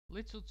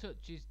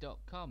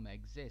LittleTouches.com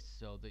exists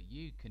so that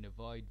you can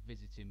avoid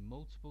visiting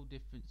multiple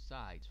different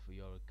sites for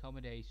your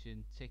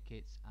accommodation,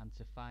 tickets, and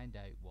to find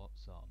out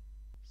what's on.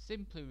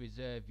 Simply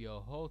reserve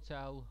your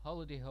hotel,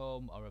 holiday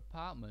home or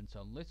apartment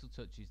on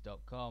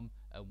LittleTouches.com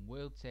and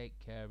we'll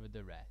take care of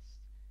the rest.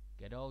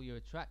 Get all your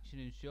attraction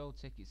and show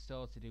tickets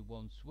sorted in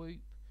one swoop,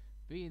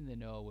 be in the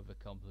know with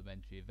a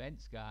complimentary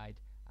events guide,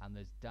 and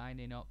there's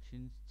dining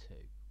options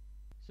too.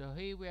 So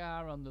here we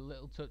are on the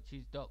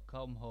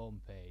LittleTouches.com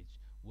homepage,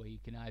 where you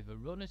can either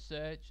run a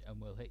search and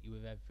we'll hit you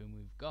with everything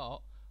we've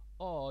got,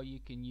 or you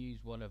can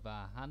use one of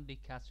our handy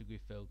category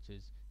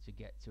filters to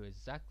get to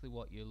exactly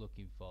what you're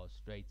looking for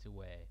straight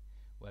away,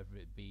 whether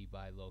it be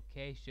by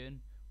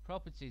location,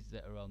 properties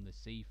that are on the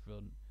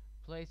seafront,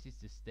 places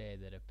to stay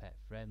that are pet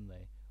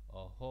friendly,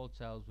 or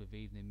hotels with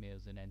evening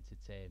meals and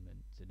entertainment,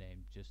 to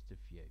name just a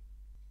few.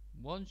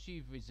 Once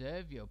you've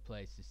reserved your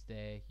place to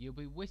stay, you'll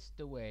be whisked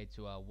away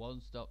to our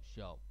one-stop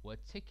shop, where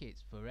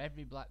tickets for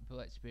every Blackpool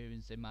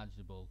experience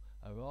imaginable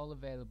are all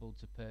available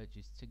to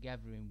purchase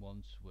together in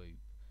one swoop,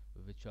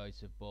 with a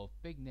choice of both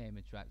big name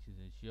attractions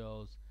and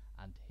shows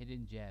and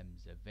hidden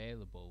gems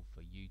available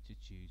for you to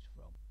choose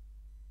from.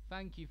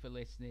 Thank you for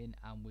listening,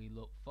 and we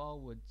look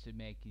forward to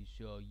making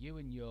sure you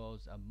and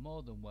yours are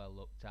more than well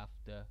looked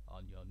after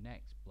on your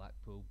next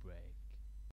Blackpool Brave.